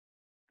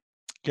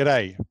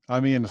G'day,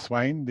 I'm Ian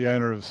Swain, the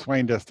owner of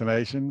Swain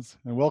Destinations,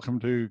 and welcome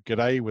to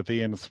G'day with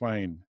Ian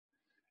Swain.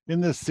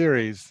 In this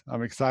series,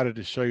 I'm excited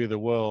to show you the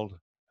world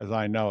as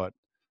I know it.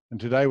 And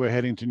today we're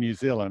heading to New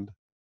Zealand,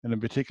 and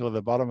in particular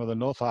the bottom of the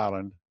North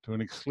Island, to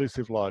an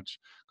exclusive lodge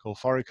called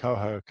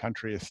Wharikoho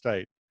Country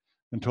Estate,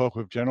 and talk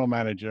with General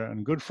Manager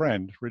and good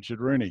friend,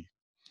 Richard Rooney.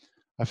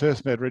 I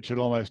first met Richard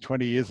almost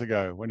 20 years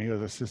ago when he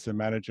was assistant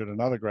manager at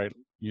another great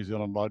New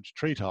Zealand lodge,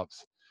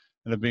 Treetops,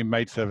 and have been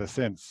mates ever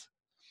since.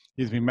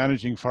 He's been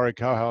managing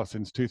Wharikoho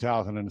since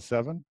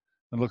 2007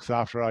 and looks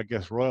after our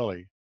guests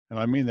royally, and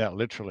I mean that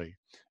literally,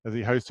 as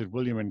he hosted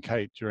William and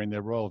Kate during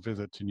their royal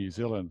visit to New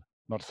Zealand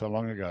not so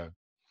long ago.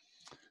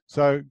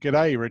 So,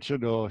 g'day,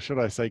 Richard, or should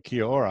I say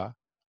kia ora,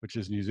 which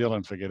is New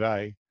Zealand for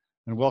g'day,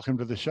 and welcome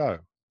to the show.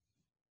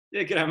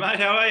 Yeah, g'day, mate.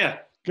 How are you?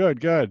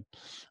 Good, good.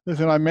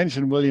 Listen, I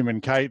mentioned William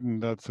and Kate,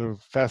 and that's a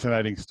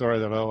fascinating story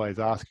that I always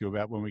ask you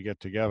about when we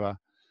get together.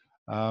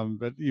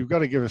 But you've got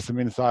to give us some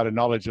insider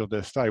knowledge of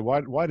their stay.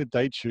 Why did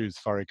they choose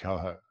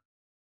Wharikoho?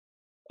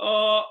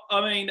 Oh,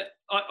 I mean,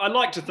 I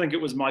like to think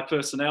it was my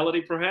personality,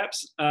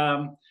 perhaps.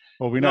 Well,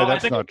 we know No, I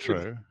that's think not it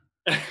was, true.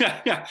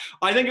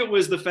 I think it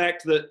was the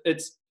fact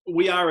that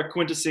we are a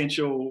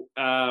quintessential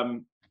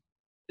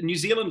New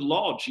Zealand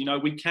lodge. You know,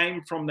 we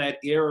came from that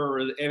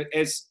era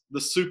as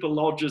the super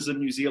lodges in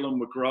New Zealand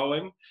were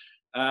growing.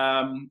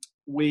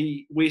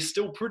 We're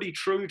still pretty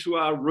true to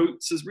our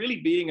roots as really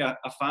being a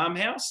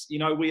farmhouse. You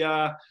know, we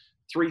are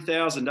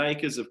 3,000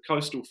 acres of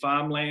coastal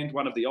farmland,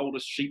 one of the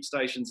oldest sheep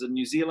stations in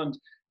New Zealand.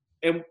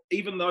 And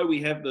even though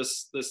we have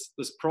this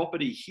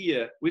property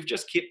here, we've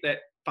just kept that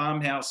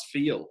farmhouse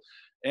feel.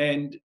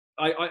 And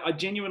I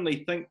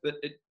genuinely think that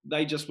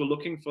they just were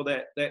looking for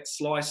that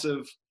slice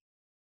of,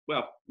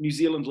 well, New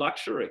Zealand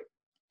luxury.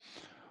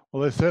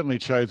 Well, they certainly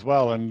chose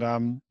well,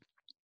 and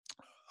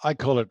I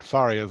call it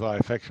Whare, as I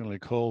affectionately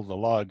call the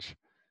lodge,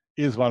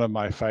 is one of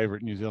my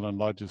favourite New Zealand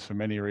lodges for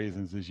many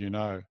reasons, as you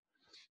know.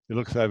 It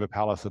looks over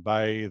Palliser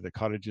Bay, the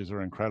cottages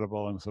are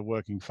incredible, and it's a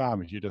working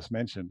farm, as you just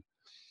mentioned.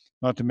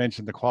 Not to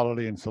mention the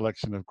quality and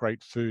selection of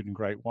great food and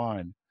great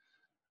wine.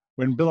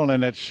 When Bill and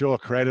Annette Shaw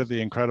created the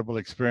incredible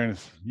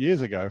experience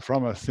years ago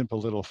from a simple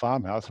little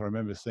farmhouse, I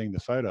remember seeing the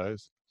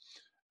photos,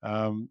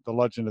 the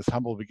lodge in its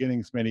humble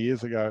beginnings many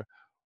years ago.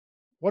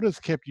 What has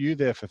kept you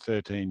there for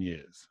 13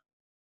 years?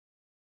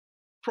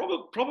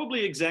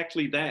 Probably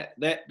exactly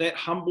that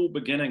humble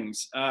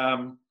beginnings.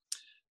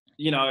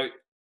 You know,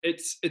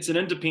 it's an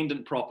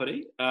independent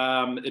property.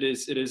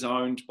 It is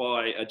owned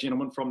by a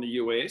gentleman from the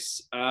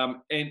US, and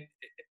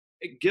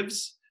it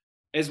gives,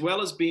 as well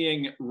as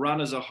being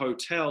run as a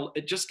hotel,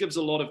 it just gives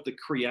a lot of the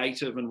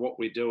creative in what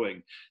we're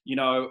doing. You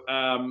know,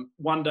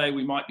 one day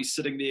we might be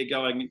sitting there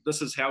going,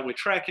 "This is how we're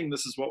tracking.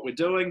 This is what we're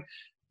doing,"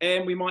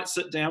 and we might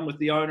sit down with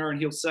the owner, and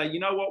he'll say,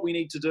 "You know what we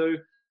need to do?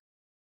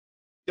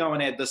 Go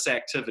and add this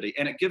activity,"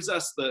 and it gives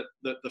us the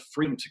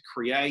freedom to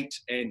create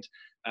and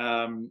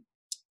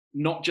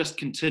not just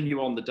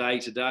continue on the day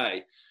to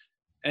day.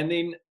 And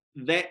then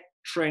that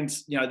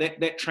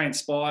that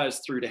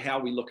transpires through to how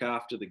we look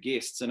after the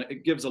guests, and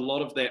it gives a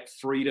lot of that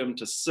freedom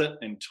to sit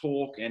and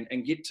talk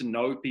and get to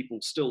know people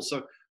still.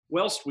 So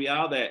whilst we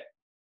are that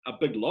a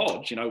big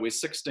lodge, you know, we're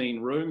 16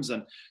 rooms,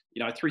 and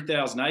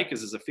 3,000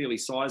 acres is a fairly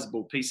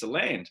sizable piece of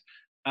land.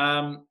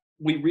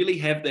 We really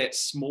have that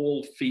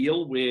small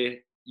feel where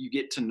you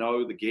get to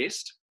know the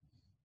guest.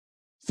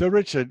 So,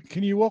 Richard,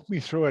 can you walk me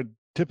through a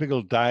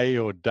typical day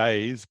or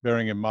days,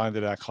 bearing in mind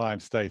that our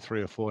clients stay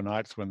 3 or 4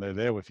 nights when they're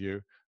there with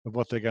you, of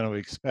what they're going to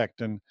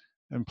expect? And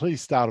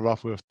please start it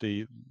off with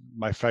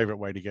my favorite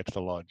way to get to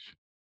the lodge.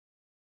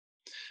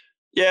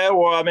 Yeah,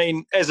 well, I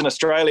mean, as an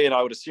Australian,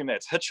 I would assume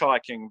that's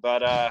hitchhiking,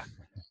 but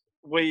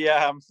we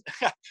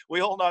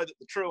we all know that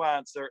the true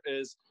answer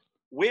is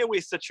where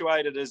we're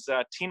situated is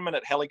a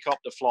 10-minute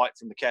helicopter flight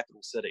from the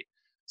capital city.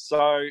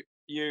 So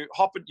you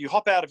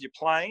hop out of your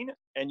plane,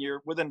 and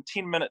you're within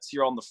 10 minutes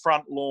you're on the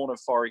front lawn of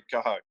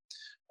Wharikoho.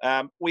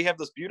 We have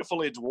this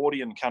beautiful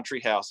Edwardian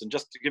country house, and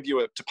just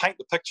to paint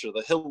the picture,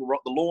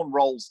 the lawn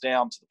rolls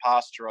down to the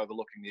pasture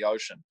overlooking the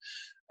ocean.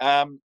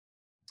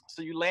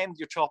 So you land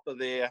your chopper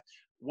there.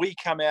 We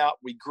come out,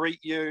 we greet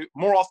you.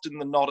 More often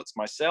than not, it's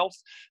myself.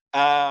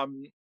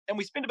 And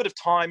we spend a bit of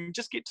time,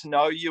 just get to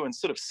know you and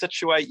sort of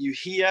situate you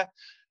here.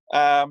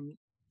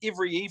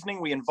 Every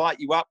evening, we invite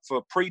you up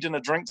for pre-dinner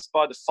drinks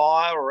by the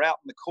fire or out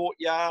in the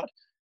courtyard,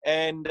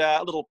 and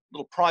a little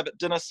private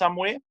dinner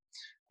somewhere.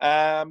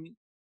 And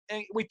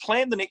we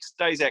plan the next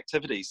day's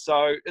activities.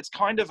 So it's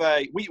kind of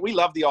we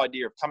love the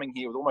idea of coming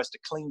here with almost a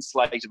clean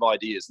slate of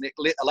ideas, and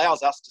it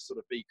allows us to sort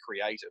of be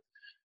creative.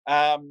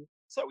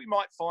 So we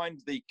might find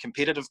the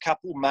competitive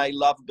couple may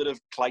love a bit of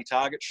clay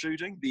target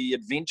shooting. The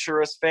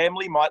adventurous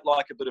family might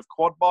like a bit of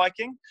quad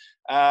biking.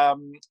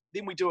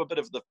 Then we do a bit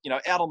of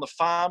out on the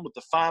farm with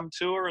the farm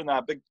tour and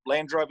our big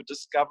Land Rover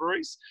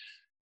discoveries.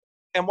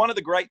 And one of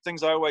the great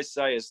things I always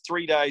say is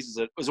 3 days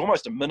is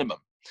almost a minimum,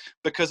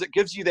 because it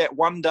gives you that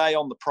one day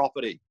on the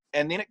property,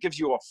 and then it gives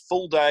you a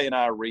full day in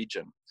our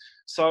region.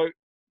 So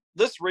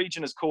this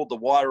region is called the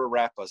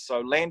Wairarapa, so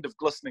land of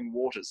glistening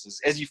waters.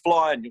 As you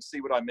fly in, you'll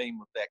see what I mean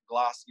with that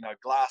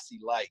glassy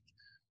lake.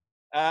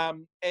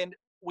 And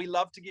we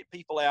love to get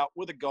people out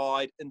with a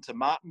guide into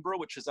Martinborough,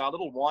 which is our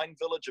little wine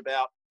village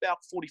about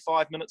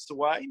 45 minutes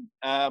away,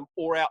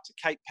 or out to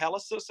Cape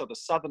Palliser, so the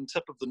southern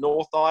tip of the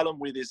North Island,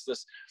 where there's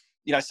this,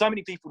 so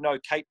many people know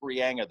Cape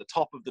Reinga, the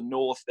top of the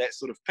north, that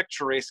sort of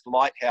picturesque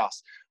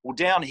lighthouse. Well,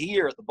 down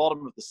here at the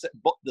bottom of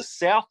the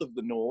south of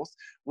the north,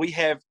 we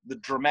have the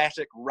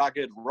dramatic,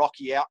 rugged,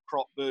 rocky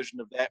outcrop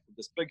version of that, with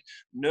this big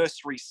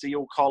nursery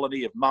seal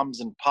colony of mums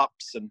and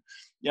pups, and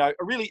a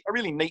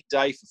really neat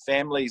day for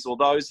families or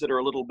those that are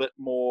a little bit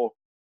more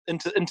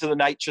into the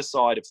nature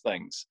side of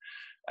things.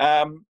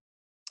 And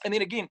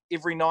then again,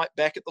 every night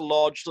back at the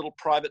lodge, little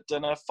private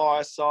dinner,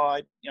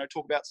 fireside,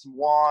 talk about some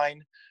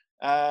wine.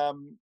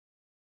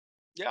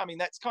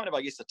 That's kind of,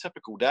 I guess, a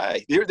typical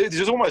day.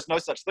 There's almost no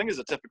such thing as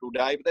a typical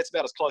day, but that's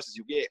about as close as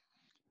you get.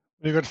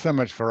 You've got so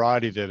much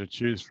variety there to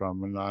choose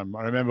from. And I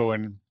remember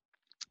when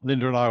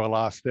Linda and I were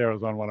last there, it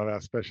was on one of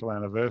our special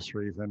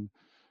anniversaries, and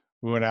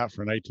we went out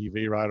for an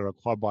ATV ride or a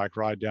quad bike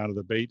ride down to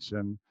the beach,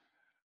 and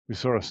we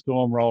saw a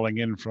storm rolling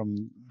in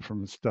from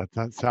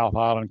South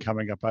Island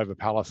coming up over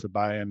Palliser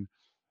Bay, and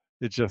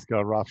it just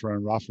got rougher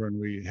and rougher, and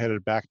we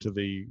headed back to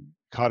the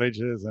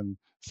cottages and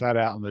sat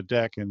out on the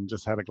deck and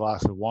just had a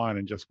glass of wine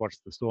and just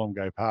watched the storm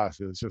go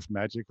past. It was just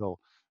magical.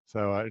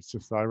 So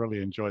I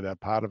really enjoy that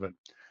part of it.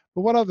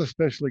 But what other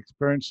special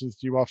experiences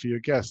do you offer your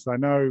guests? I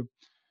know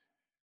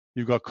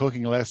you've got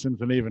cooking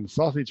lessons and even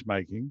sausage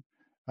making.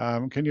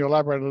 Can you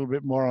elaborate a little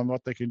bit more on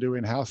what they can do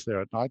in-house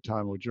there at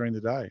nighttime or during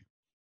the day?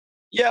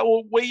 Yeah,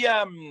 well, we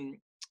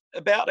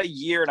about a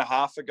year and a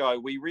half ago,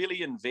 we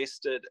really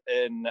invested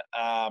in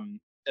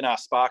our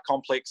spa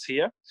complex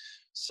here.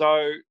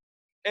 So,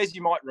 as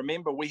you might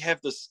remember, we have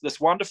this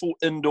wonderful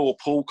indoor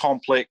pool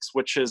complex,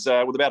 which is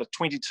with about a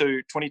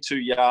 22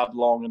 yard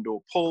long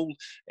indoor pool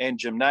and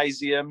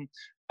gymnasium.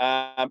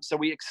 So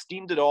we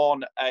extended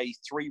on a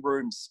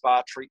 3-room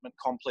spa treatment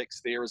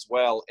complex there as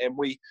well. And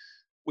we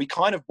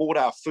kind of bought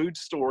our food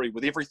story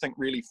with everything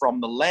really from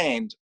the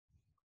land,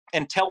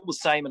 and tell the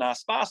same in our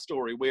spa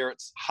story, where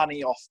it's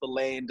honey off the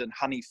land and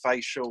honey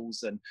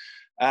facials, and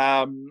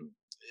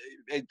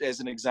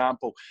as an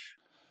example.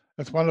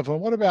 That's wonderful.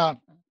 What about,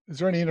 is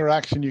there any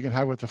interaction you can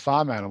have with the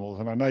farm animals?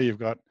 And I know you've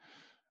got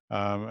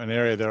an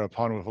area there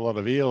upon with a lot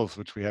of eels,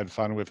 which we had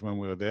fun with when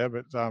we were there,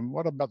 but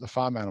what about the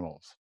farm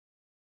animals?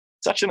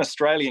 Such an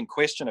Australian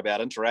question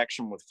about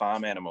interaction with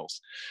farm animals.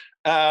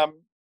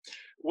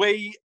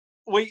 We're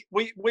one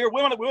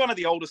of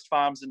the oldest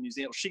farms in New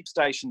Zealand, sheep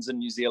stations in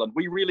New Zealand.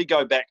 We really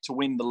go back to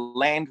when the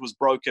land was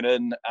broken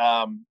in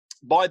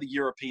by the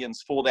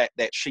Europeans for that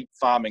sheep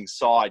farming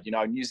side.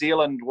 New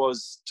Zealand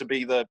was going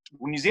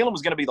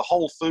to be the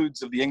Whole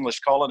Foods of the English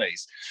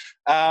colonies.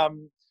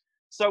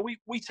 So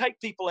we take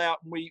people out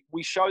and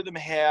we show them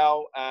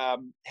how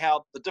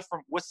the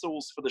different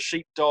whistles for the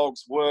sheep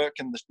dogs work,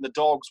 and the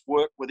dogs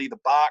work with either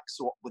barks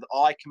or with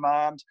eye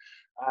command.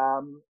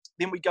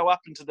 Then we go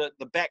up into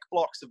the back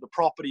blocks of the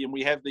property, and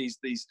we have these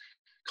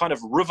kind of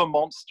river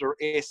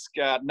monster-esque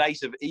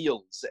native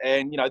eels.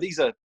 And, these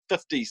are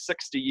 50,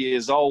 60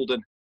 years old,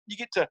 and you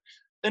get to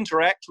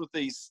interact with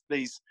these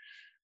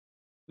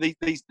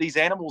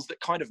animals that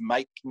kind of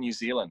make New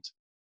Zealand.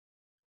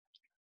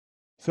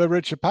 So,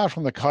 Rich, apart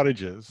from the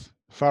cottages,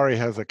 Whare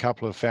has a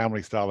couple of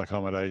family-style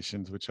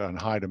accommodations which are in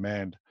high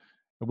demand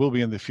and will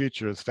be in the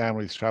future as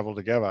families travel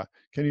together.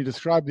 Can you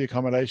describe the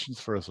accommodations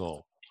for us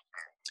all?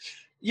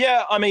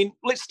 Yeah,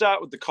 let's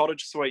start with the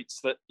cottage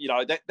suites.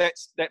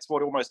 That's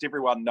what almost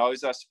everyone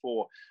knows us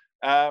for.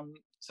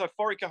 So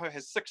Wharekoho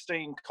has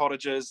 16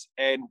 cottages,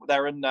 and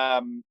they're in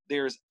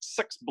there's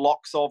 6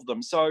 blocks of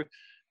them. So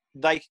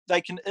they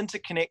can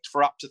interconnect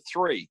for up to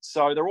 3.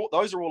 So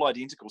those are all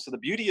identical. So the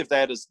beauty of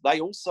that is they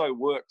also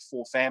work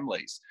for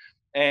families.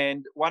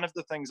 And one of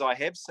the things I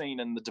have seen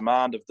in the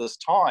demand of this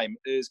time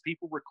is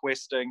people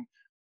requesting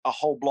a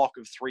whole block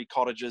of 3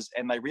 cottages,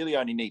 and they really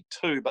only need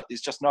 2, but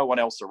there's just no one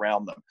else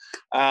around them,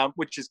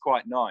 which is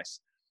quite nice.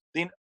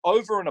 Then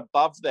over and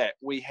above that,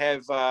 we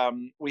have a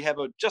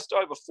just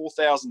over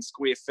 4,000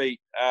 square feet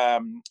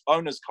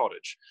owner's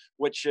cottage,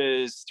 which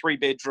is 3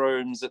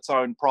 bedrooms, its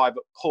own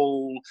private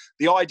pool.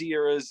 The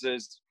idea is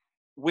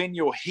when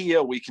you're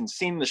here, we can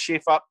send the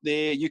chef up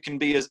there. You can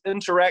be as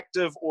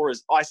interactive or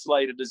as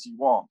isolated as you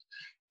want.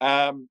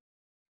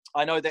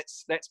 I know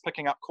that's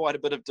picking up quite a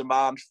bit of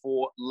demand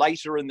for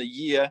later in the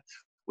year,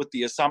 with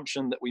the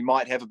assumption that we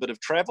might have a bit of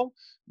travel,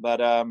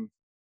 but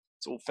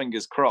it's all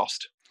fingers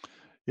crossed.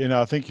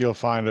 I think you'll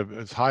find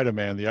it's high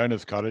demand, the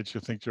owner's cottage.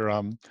 You think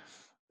the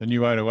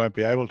new owner won't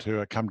be able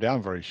to come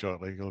down very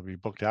shortly. It'll be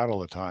booked out all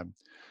the time.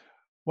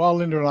 While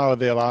Linda and I were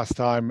there last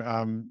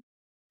time,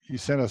 you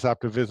sent us up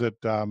to visit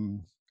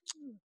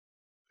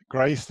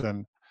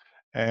Grayston,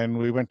 and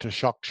we went to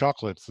Shock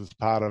Chocolates as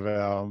part of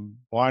our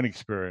wine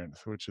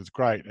experience, which is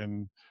great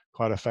and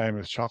quite a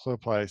famous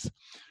chocolate place.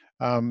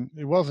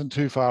 It wasn't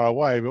too far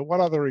away, but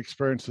what other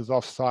experiences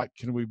off-site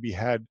can we be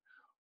had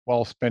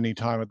while spending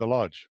time at the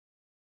lodge?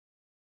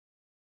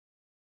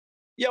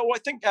 Yeah, well, I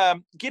think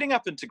getting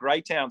up into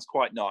Greytown's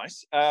quite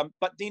nice.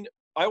 But then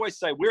I always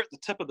say we're at the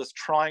tip of this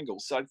triangle.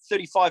 So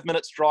 35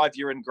 minutes drive,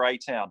 you're in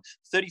Greytown.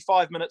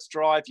 35 minutes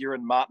drive, you're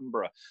in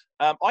Martinborough.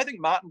 I think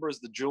Martinborough is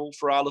the jewel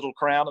for our little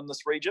crown in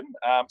this region.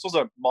 It's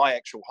also my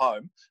actual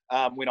home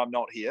when I'm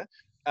not here.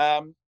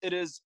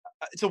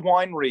 It's a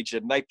wine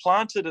region. They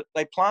planted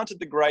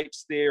the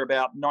grapes there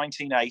about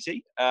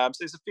 1980. So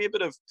there's a fair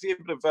bit of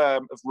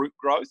root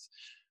growth,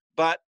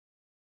 but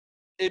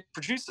it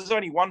produces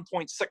only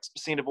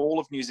 1.6% of all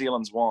of New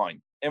Zealand's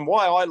wine. And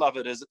why I love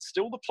it is it's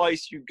still the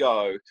place you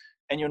go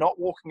and you're not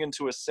walking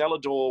into a cellar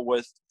door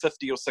with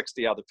 50 or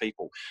 60 other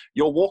people.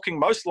 You're walking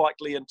most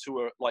likely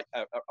into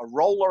a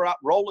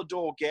roller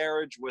door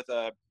garage with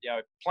a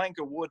plank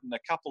of wood and a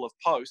couple of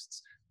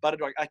posts, but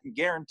I can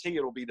guarantee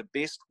it'll be the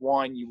best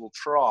wine you will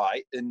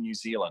try in New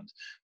Zealand.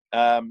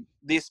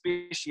 Their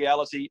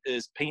speciality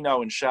is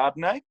Pinot and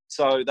Chardonnay,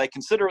 so they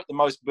consider it the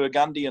most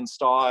Burgundian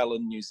style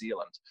in New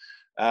Zealand.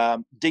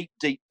 Deep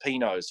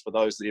Pinots, for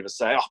those that ever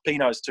say, oh,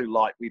 Pinot's too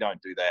light, we don't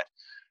do that.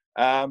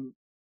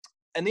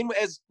 And then,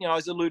 as you know, I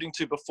was alluding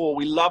to before,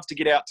 we love to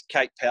get out to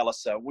Cape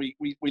Palliser. We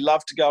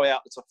love to go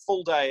out. It's a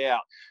full day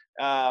out,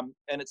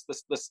 and it's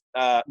this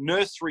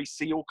nursery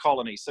seal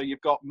colony. So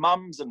you've got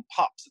mums and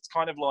pups. It's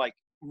kind of like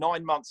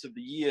 9 months of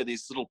the year.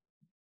 There's little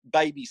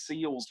baby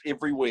seals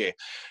everywhere,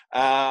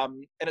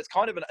 and it's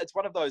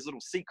one of those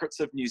little secrets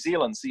of New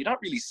Zealand. So you don't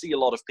really see a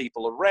lot of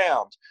people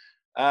around.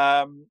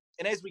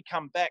 And as we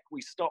come back, we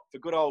stop for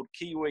good old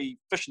Kiwi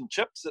fish and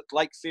chips at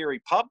Lake Ferry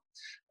Pub.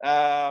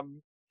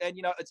 And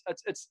you know,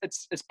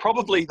 it's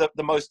probably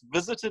the most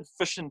visited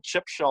fish and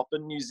chip shop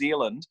in New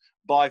Zealand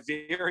by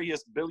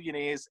various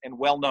billionaires and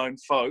well-known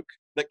folk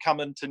that come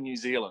into New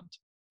Zealand.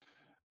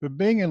 But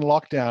being in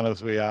lockdown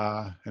as we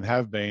are and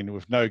have been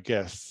with no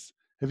guests,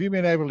 have you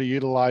been able to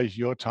utilize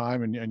your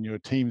time and your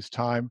team's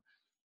time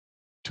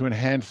to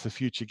enhance the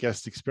future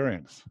guest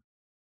experience?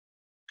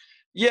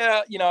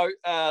 Yeah, you know,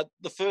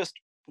 the first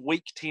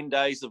week, 10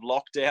 days of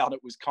lockdown, it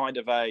was kind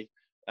of a,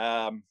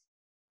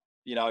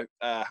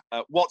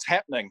 what's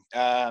happening?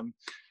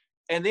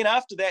 And then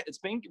after that, it's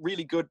been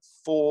really good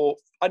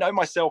I know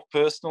myself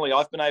personally,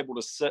 I've been able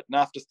to sit, and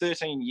after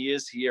 13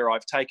 years here,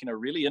 I've taken a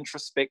really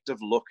introspective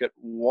look at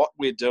what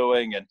we're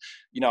doing. And,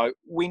 you know,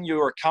 when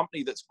you're a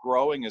company that's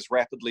growing as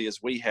rapidly as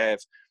we have,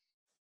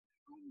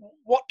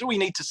 what do we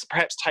need to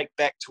perhaps take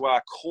back to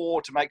our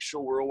core to make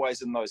sure we're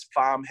always in those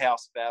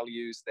farmhouse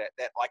values, that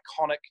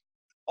iconic,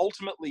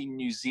 ultimately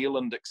New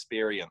Zealand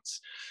experience?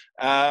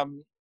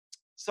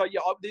 So yeah,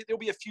 there'll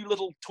be a few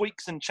little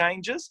tweaks and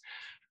changes,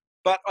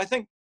 but I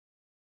think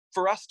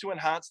for us to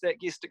enhance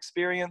that guest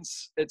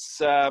experience, it's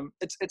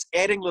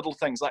adding little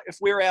things. Like if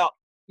we're out,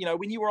 you know,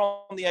 when you were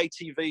on the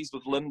ATVs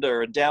with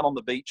Linda and down on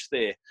the beach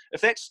there,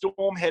 if that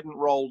storm hadn't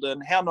rolled in,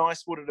 how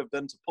nice would it have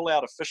been to pull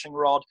out a fishing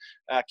rod,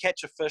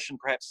 catch a fish and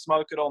perhaps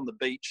smoke it on the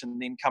beach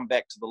and then come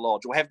back to the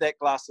lodge, or have that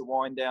glass of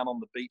wine down on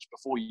the beach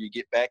before you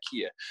get back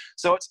here.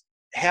 So it's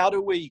how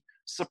do we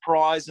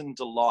surprise and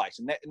delight,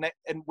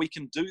 and we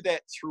can do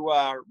that through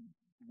our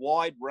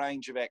wide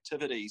range of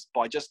activities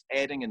by just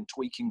adding and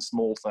tweaking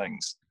small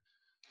things.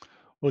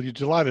 Well, you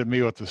delighted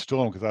me with the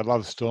storm because I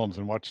love storms,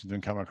 and watching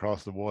them come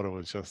across the water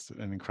was just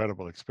an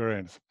incredible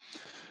experience.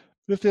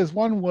 If there's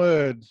one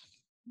word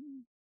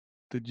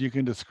that you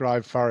can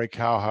describe Whare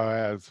Kauhau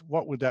as,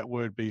 what would that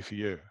word be for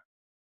you?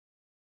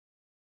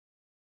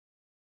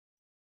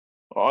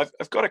 Well,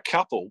 I've got a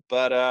couple,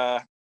 but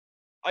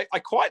I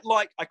quite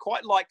like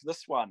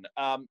this one,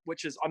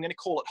 which is, I'm going to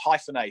call it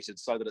hyphenated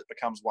so that it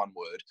becomes one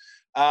word.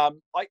 I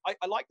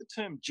like the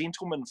term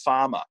gentleman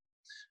farmer.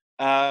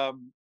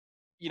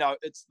 You know,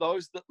 it's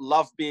those that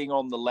love being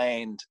on the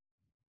land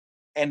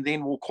and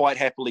then will quite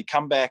happily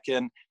come back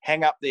and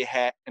hang up their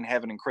hat and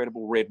have an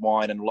incredible red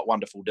wine and a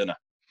wonderful dinner.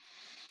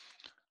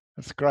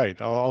 That's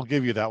great. I'll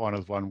give you that one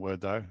as one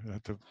word, though.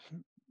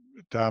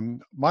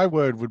 My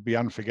word would be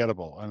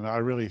unforgettable, and I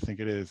really think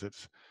it is.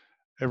 It's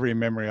every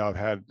memory I've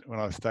had when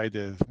I stayed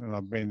there, and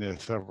I've been there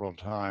several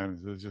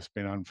times. There's just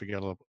been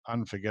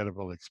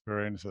unforgettable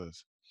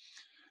experiences.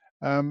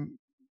 And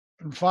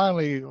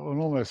finally, and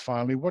almost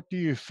finally, what do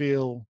you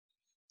feel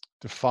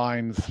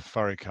defines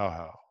Whare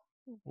Kauhau?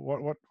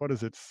 What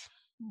is its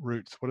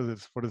roots? What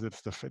is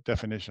its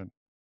definition?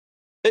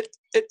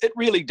 It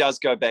really does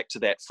go back to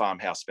that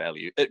farmhouse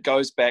value. It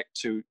goes back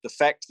to the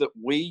fact that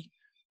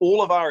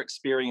all of our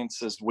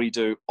experiences we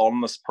do on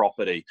this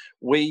property,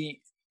 we're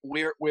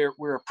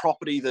a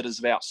property that is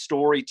about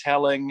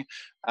storytelling.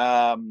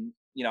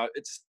 You know,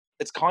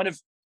 it's kind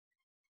of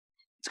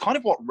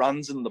what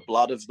runs in the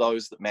blood of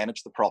those that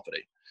manage the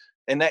property.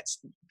 And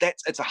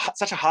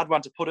such a hard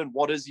one to put in.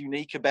 What is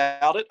unique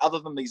about it, other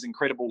than these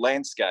incredible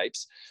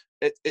landscapes?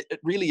 It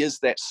really is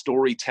that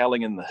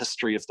storytelling and the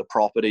history of the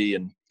property,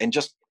 and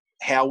just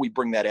how we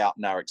bring that out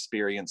in our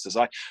experiences.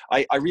 I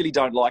really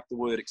don't like the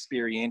word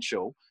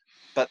experiential,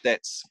 but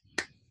that's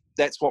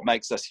what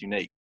makes us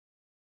unique.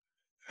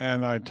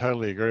 And I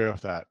totally agree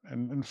with that.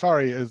 And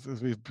Whare, as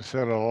we've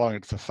said all along,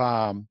 it's a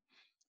farm,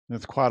 and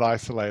it's quite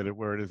isolated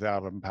where it is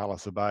out in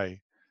Palliser Bay.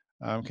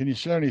 Can you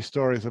share any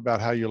stories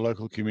about how your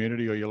local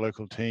community or your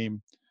local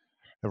team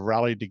have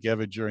rallied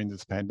together during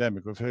this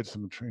pandemic? We've heard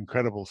some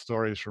incredible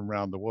stories from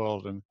around the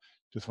world, and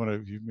just want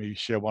to maybe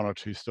share one or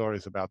two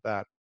stories about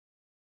that.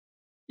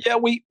 Yeah,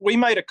 we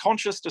made a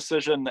conscious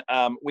decision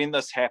when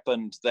this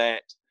happened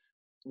that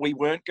we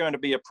weren't going to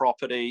be a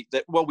property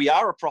that, well, we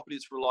are a property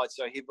that's relied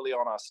so heavily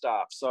on our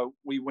staff. So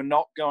we were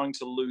not going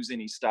to lose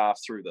any staff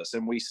through this.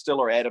 And we still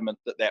are adamant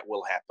that that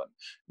will happen.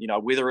 You know,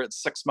 whether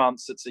it's 6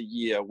 months, it's a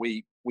year,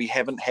 we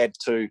haven't had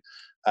to,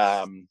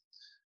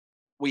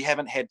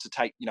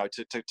 take, you know,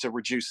 to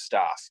reduce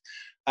staff.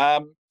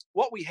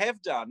 What we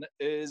have done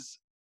is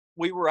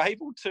we were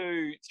able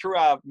to, through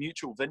our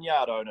mutual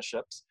vineyard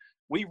ownerships,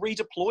 we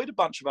redeployed a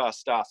bunch of our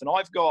staff. And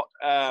I've got,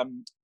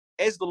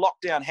 as the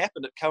lockdown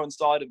happened, it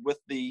coincided with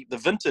the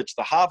vintage,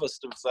 the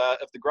harvest of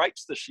the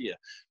grapes this year.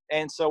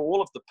 And so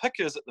all of the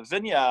pickers at the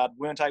vineyard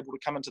weren't able to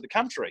come into the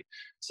country.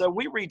 So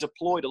we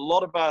redeployed a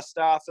lot of our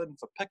staff in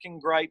for picking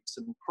grapes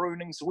and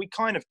pruning. So we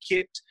kind of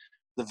kept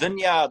the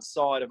vineyard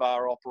side of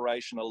our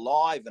operation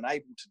alive and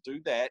able to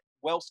do that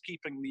whilst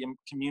keeping the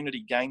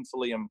community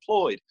gainfully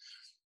employed.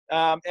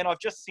 And I've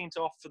just sent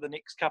off for the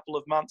next couple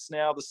of months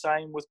now the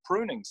same with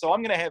pruning. So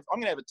I'm going to have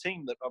a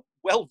team that are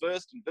well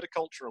versed in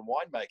viticulture and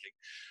winemaking.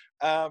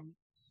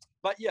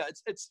 But yeah,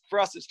 it's for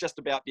us. It's just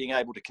about being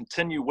able to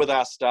continue with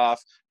our staff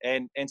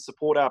and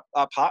support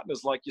our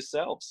partners like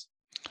yourselves.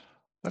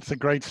 That's a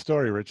great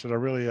story, Richard. I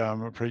really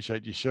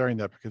appreciate you sharing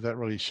that, because that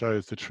really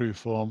shows the true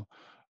form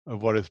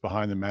of what is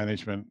behind the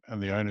management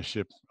and the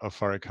ownership of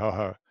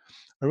Wharekoho.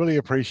 I really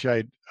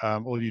appreciate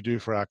all you do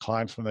for our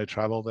clients when they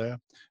travel there.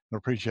 I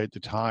appreciate the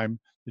time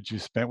that you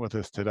spent with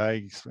us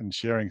today and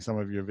sharing some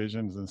of your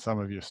visions and some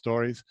of your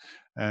stories.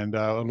 And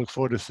I look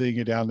forward to seeing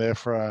you down there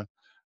for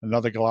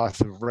another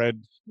glass of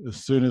red as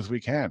soon as we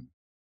can.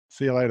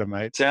 See you later,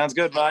 mate. Sounds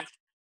good, mate.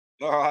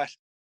 All right.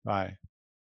 Bye.